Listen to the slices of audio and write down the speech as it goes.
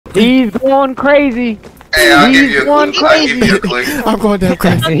He's going crazy. Hey, I'll give He's you a going clue. I'll give you a clue. I'm going down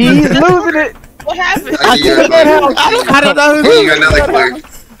crazy. He's losing it. What happened? I'll give you a clue. I don't know I'll who. give you another clue.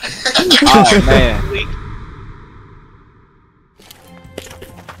 Oh man.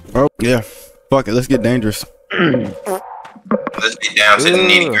 Oh yeah. Fuck it. Let's get dangerous. Let's get down to the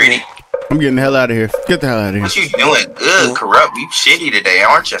nitty gritty. I'm getting the hell out of here. Get the hell out of here. What you doing? Ugh, corrupt. You shitty today,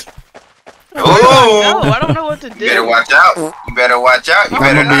 aren't you? No, Oh, I don't know what to do. you better watch out. You better watch out. You I'm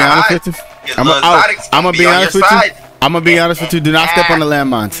better gonna be not honest hide. with you. Your I'm little exotics gonna be on honest your with you. side. I'm gonna be honest with you. Do not step on the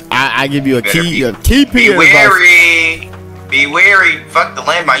landmines. I give you a key piece Be of advice. wary. Be wary. Fuck the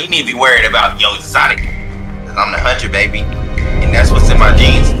landmine. You need to be worried about yo exotic. Cause I'm the hunter, baby, and that's what's in my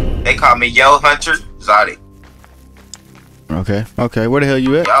genes. They call me Yo Hunter Exotic. Okay. Okay. Where the hell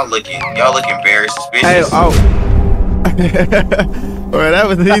you at? Y'all looking very suspicious. Hey. Oh. Well, that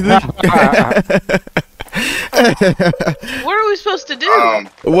was easy. What are we supposed to do?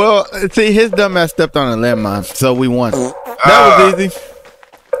 Well, see, his dumb ass stepped on a landmine, so we won. That was easy.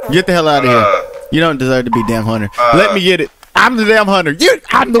 Get the hell out of here. You don't deserve to be damn hunter. Let me get it. I'm the damn hunter.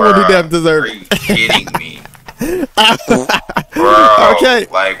 I'm the one who damn deserves it. Are you kidding me? Bro, okay.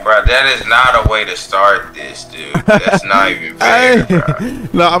 Like, bro, that is not a way to start this, dude. That's not even fair, bro.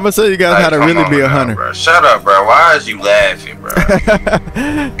 No, I'm gonna show you guys how to really be a hunter. Bro. Shut up, bro. Why is you laughing, bro?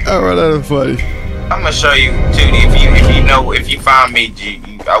 Oh, bro, that was funny. I'm gonna show you, too. If you find me,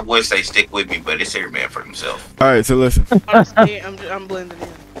 I would say stick with me, but it's every man for himself. All right, so listen. Honestly, I'm blending in.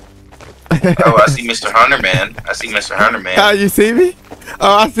 Oh, I see Mr. Hunter, man. I see Mr. Hunter, man. How you see me?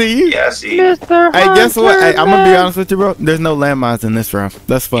 Oh, I see you. Yeah, I see you. Mr. Hey, guess what? Hey, I'm gonna be Hunter, honest with you, bro. There's no landmines in this round.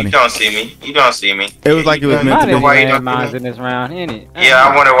 That's funny. You don't see me. You don't see me. It was like it was meant to Why be. did Why you don't landmines do in this round, ain't it? Yeah,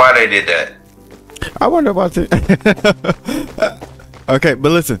 I wonder why they did that. I wonder about it. Okay,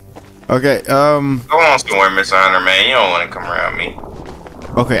 but listen. Okay, Go on somewhere, Mr. Hunter, man. You don't want to come around me.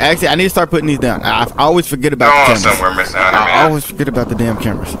 okay. Actually, I need to start putting these down. I always forget Go about on the cameras. somewhere, Mr. Hunter, I man. always forget about the damn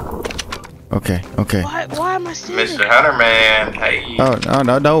cameras. Okay, okay. Why am I sitting? Mr. Hunter, man. Hey. Oh,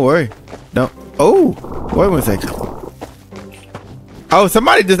 no, don't worry. Don't. Oh, wait 1 second. Oh,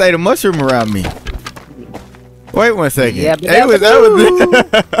 somebody just ate a mushroom around me. Wait 1 second. Yeah, That was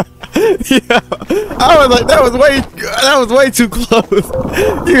yeah. I was like, that was way too close.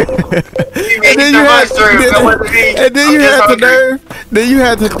 And then you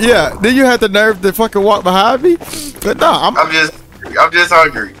had the nerve to fucking walk behind me. But no, I'm just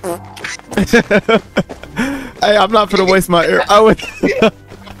hungry. Hey, I'm not gonna waste my air. I would.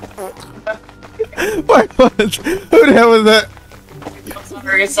 Wait, who the hell was that? I'm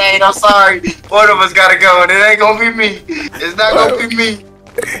sorry, insane. I'm sorry. One of us gotta go, and it ain't gonna be me. It's not gonna be me.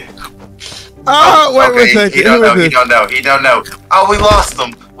 Oh, wait 1 second. He don't know. Oh, we lost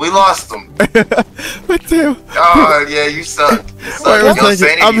him. What the hell? Oh, yeah, you suck. Wait 1 Your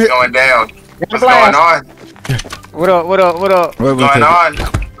second. I'm sanity's going down. What's going on? What up? Wait 1 What's going second. on?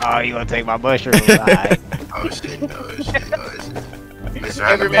 Oh, you gonna take my mushroom? Right. Oh shit. Mr.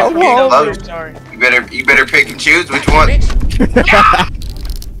 Hunter, Oh, man, I'm sorry. you better pick and choose which one.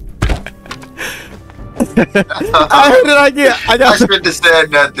 How did I get? I I got. shouldn't have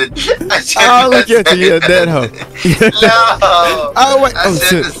said nothing. Oh, look at you, you dead hoe. No. Oh wait. I Oh shouldn't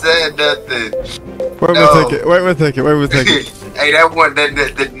shit. have said nothing. Wait 1 second. Hey, that one,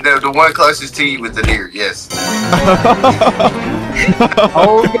 the one closest to you was the deer. Yes.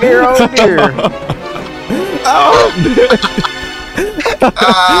 Oh dear, oh dear. Oh.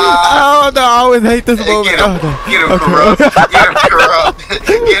 Oh no! I always hate this moment. Get him, Oh, no. get him, Okay. corrupt. Get him, corrupt.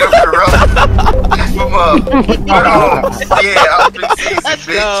 Get him, corrupt. F him up. Hold on. Yeah, I'm the season,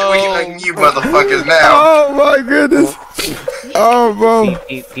 bitch. We like you motherfuckers now. Oh my goodness. Oh bro.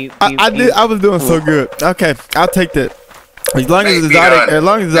 I was doing so good. Okay, I'll take that. As long as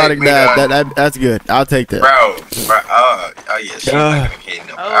exotic died, that's good. I'll take that. Bro. Oh yeah, shit. Like I'm hitting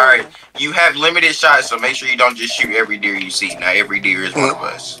them. All right, you have limited shots, so make sure you don't just shoot every deer you see. Now every deer is one of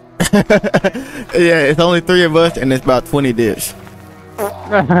us. Yeah, it's only 3 of us, and it's about 20 deers.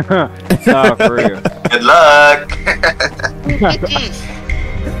 Oh, for real. Good luck.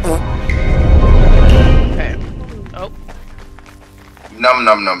 Num.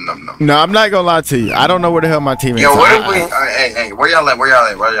 No, I'm not gonna lie to you. I don't know where the hell my team is. Yo, what if we? Hey, where y'all at? Where y'all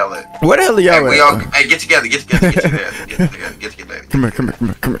at? Where the hell are y'all Hey, at? hey, get together. Get together. Come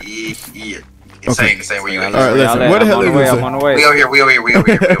here. Yeah. Okay. Insane. Where you at? All right, listen. What the hell is this? I'm on the way. We over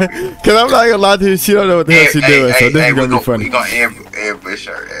here. Cause I'm not gonna lie to you. She don't know what the hell she's doing. So this is gonna be funny. We gonna ambush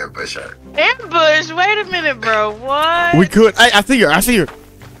her. Ambush? Wait a minute, bro. What? We could. Hey, I see her.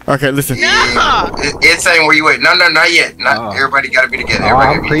 Okay, listen. No. It's saying where you at? No, not yet. Not everybody gotta be together. Oh,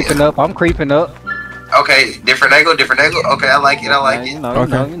 I'm creeping up. Okay, different angle. Okay, I like it. Okay. You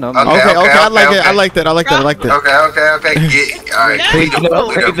Okay, know. okay, I like it. I like that. Okay. All right, we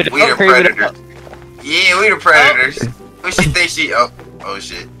the predators. Yeah, we the predators. Who she think she? Oh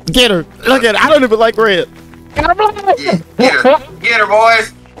shit. Get her. Look at her. I don't even like red. Yeah, get her,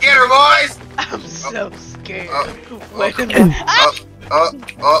 boys. Get her, boys. I'm so scared. Wait a minute.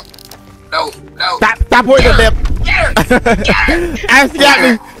 No. Stop pointing at them. Get her. Ask got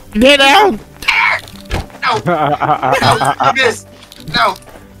me. Get down. No, you missed. No.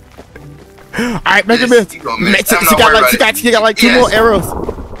 Alright, make a miss. She got like 2 more arrows.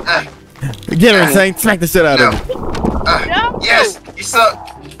 Get her, Insane. Smack the shit out of her. Yes, you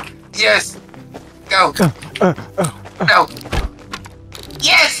suck. Yes. Go. No.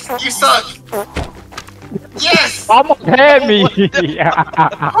 Yes, you suck. Yes. Almost had me.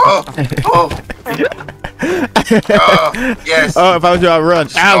 Yes. Oh, if I was you, I'd run.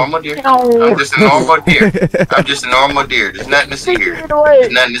 I'm just a normal deer. There's nothing to see here.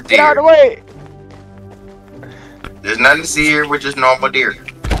 There's nothing to see here. There's nothing to see here. We're just normal deer.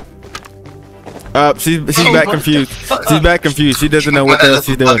 She's back confused. She's back confused. She doesn't know what the hell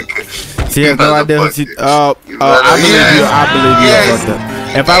she's doing. She has no idea what she. I believe you. I believe you.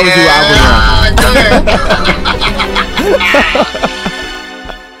 If I was you, I would run.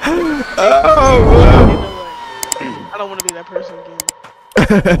 I don't want to be that person again.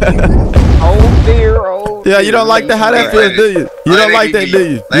 Oh dear. Yeah, you don't like that? How that feels, do you? You don't like that, do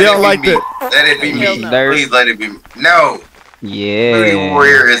you? You don't like that? Let it be me. Please let it be me. No. Yeah. Rudy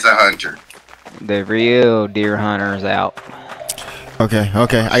Warrior is a hunter. The real deer hunter's out. Okay. I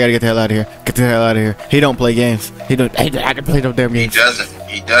gotta get the hell out of here. Get the hell out of here. He don't play games. He don't. I can play no damn games. He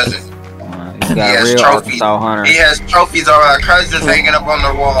doesn't. He got real Arkansas hunter. He has trophies on our cousins hanging up on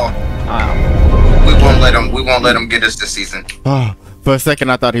the wall. We won't let him get us this season. Oh, for a second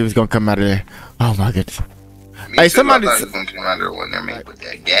I thought he was gonna come out of there. Oh my goodness. Hey, somebody was gonna come out of there when they're made with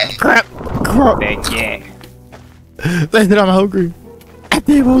that gas. Crap. That yak. Listen, I'm hungry. I'm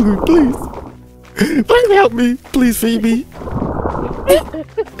damn hungry. Please help me. Please feed me. I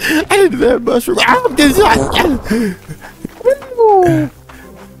need that mushroom. I'm getting shot.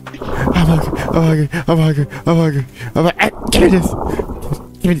 I'm hungry. Give me this.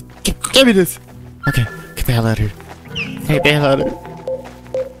 Give me this. Okay, get the hell out of here. Get the hell out of here.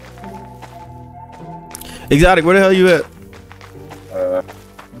 Exotic, where the hell you at?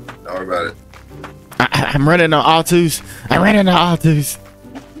 Don't worry about it. I'm running on all twos. Hey,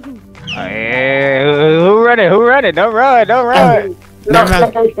 who running? Don't run. Get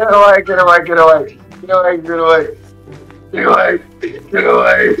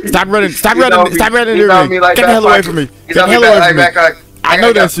away. Stop running near me. Get the hell away from me. Get the hell away from me. I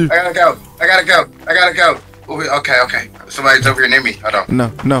know that's you. I gotta go. Okay. Somebody's over here near me. Hold on.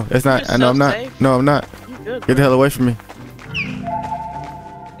 No, it's not. I know I'm not. No, I'm not. Get the hell away from me.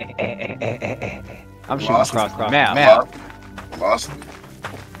 I'm shooting across the map. Lost.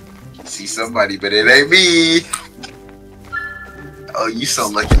 See somebody, but it ain't me. Oh, you so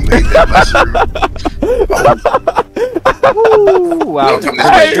lucky you ate that mushroom. Ooh, wow.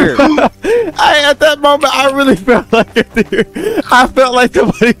 At that moment, I really felt like a deer. I felt like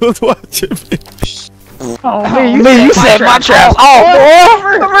somebody was watching me. Oh, you set my trap. Oh,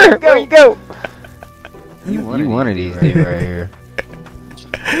 boy. Over. Go. You one of these deer right here.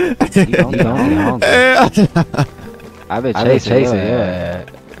 You don't. I've been chasing yeah.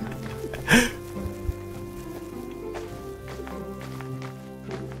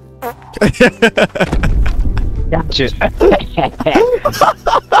 Gotcha.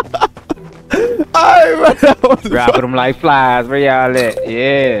 Dropping them like flies. Where y'all at?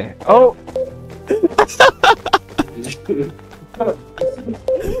 Yeah. Oh.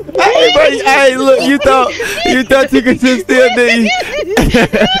 Hey, look, you thought you could sit still, didn't you?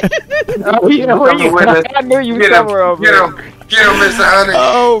 Oh, yeah, where you? I knew you were somewhere over there. Get him, Mr. Hunter.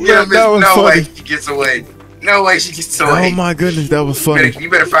 Oh, man, that was no funny. way she gets away. No way she gets away. Oh my goodness, that was funny. You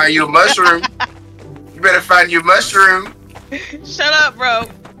better find you a mushroom. Shut up, bro.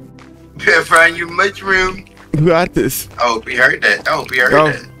 You better find you a mushroom. Who got this? Oh, we heard that.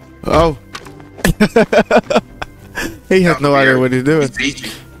 that. Oh. He has no idea what he's doing.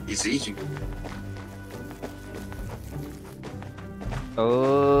 He sees you.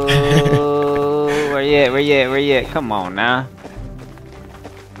 Oh, where you at? Come on now.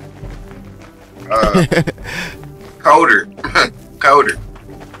 Coder.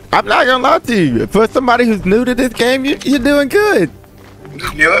 I'm not gonna lie to you. For somebody who's new to this game, you're doing good.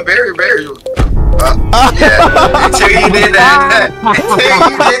 You know, very. Yeah. Until you did that.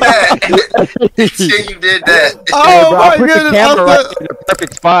 Oh my goodness! Right in the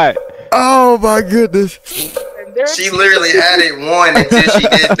perfect spot. Oh my goodness. She literally added 1 until she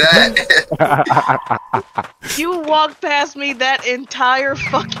did that. You walked past me that entire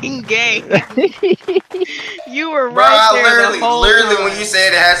fucking game. You were Bro, right there the whole literally time. when you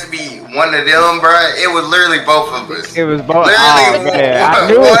said it has to be one of them, bro, it was literally both of us. It was both. Literally, Oh,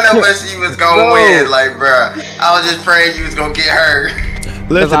 man. one of us, she was gonna win. Like, bro, I was just praying you was gonna get her.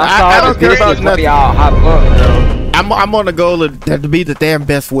 Listen, I don't care about nothing. Y'all hop up, bro. I'm on the goal of to be the damn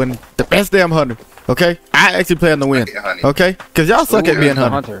best one, the best damn hunter. Okay, I actually plan to win. Okay, because y'all suck at being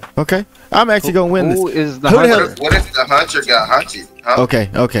hunter. Okay, I'm actually gonna win this. Who is the What hunter? if the hunter got hunted? Huh? Okay.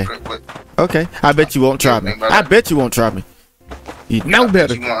 What? Okay. I bet you won't try me. I bet you won't try me. You know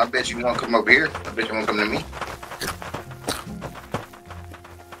better. I bet you won't come over here. I bet you won't come to me.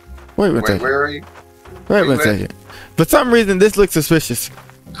 Wait a second. Where are you? Wait one second. For some reason, this looks suspicious.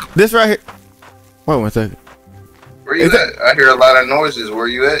 This right here. Wait one second. Where you at? I hear a lot of noises. Where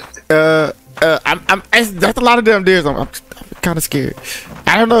you at? That's a lot of damn deers. I'm kind of scared.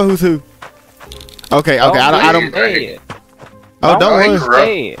 I don't know who's who. Okay. I don't. Oh, don't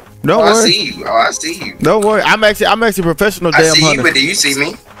worry. Don't worry. I see you. Oh, I see you. Don't worry. I'm actually professional damn I see hunter. you, but do you see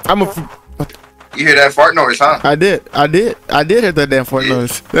me? I'm a. You hear that fart noise, huh? I did hear that damn fart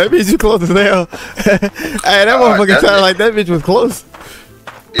noise. That bitch you close as hell. Hey, that motherfucker sounded like that bitch was close.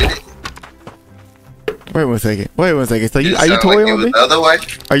 Did it? Wait one second. So are you Like toying with me? The other way?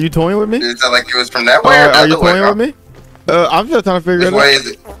 Are you toying with me? Did it sound like it was from that way? Or the Are you other way, toying with me? I'm just trying to figure it out.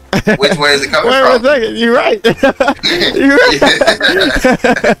 Which way is it coming Wait from? one second. You're right. You're right.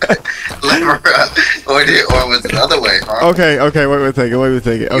 Or was it the other way, huh? Okay. Wait one second.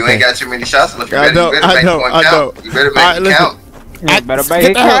 Okay. You ain't got too many shots left. I know. You better make it count. You better make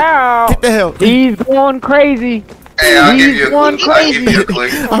it count. Get the hell. He's going crazy. Hey, I'll give He's you a going clue. I'll give you a clue.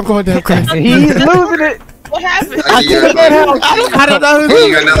 I'm going down crazy. He's losing it. What happened? I'll give you a clue. I don't know I'll give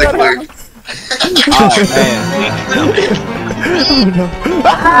you who's another clue. Oh man.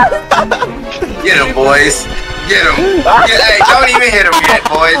 Get him, boys. Get him. Hey, don't even hit him yet,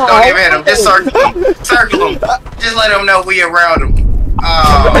 boys. Don't even hit him. Just circle him. Circle him. Just let him know we around him.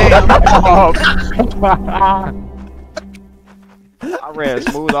 Oh. I ran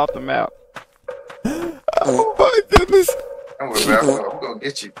smooth off the map. Oh my goodness. I'm gonna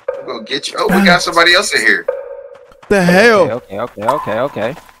get you. I'm gonna get you. Oh, we got somebody else in here. The hell?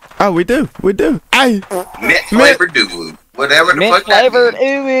 Okay. Oh, we do. Hey. Mint flavored DOo-DoO. Whatever the Mint fuck that flavored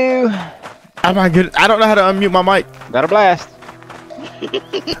means. DOo-DoO. Oh my goodness. I don't know how to unmute my mic. Got a blast.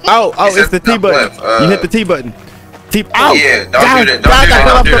 Oh, it's the T button. You hit the T button. Oh, yeah, don't do that.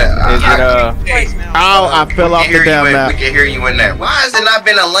 Oh, I fell off the damn map. We can hear you in there. Why has it not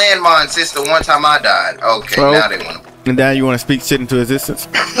been a landmine since the one time I died? Okay, now they want to. And now you want to speak shit into existence?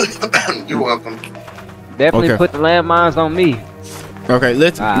 You're welcome. Definitely put the landmines on me. Okay,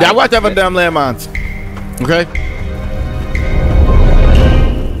 let's. Now watch out for damn landmines. Okay.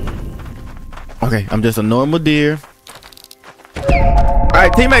 Okay, I'm just a normal deer. All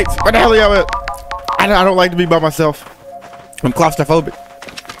right, teammates, where the hell are y'all at? I don't like to be by myself. I'm claustrophobic.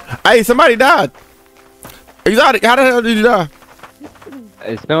 Hey, somebody died. Exotic, how the hell did you die?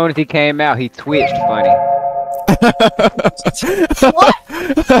 As soon as he came out, he twitched funny. What?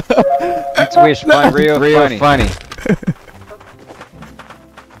 He twitched real funny.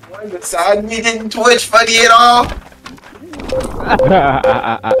 Side me didn't twitch funny at all.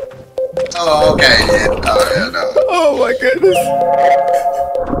 Oh, okay. Yeah. Oh, yeah, no. Oh my goodness.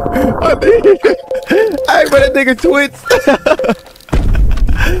 Hey, but that nigga twitch.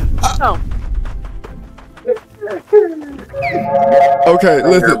 Oh. Okay,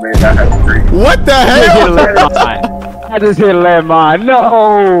 listen. What the hell? I just hit a landmine. No.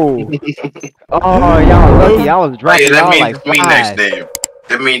 Oh, y'all lucky. I was dropping y'all like flies. Next name.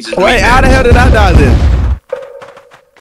 That means it's Wait, how the hell did I die then?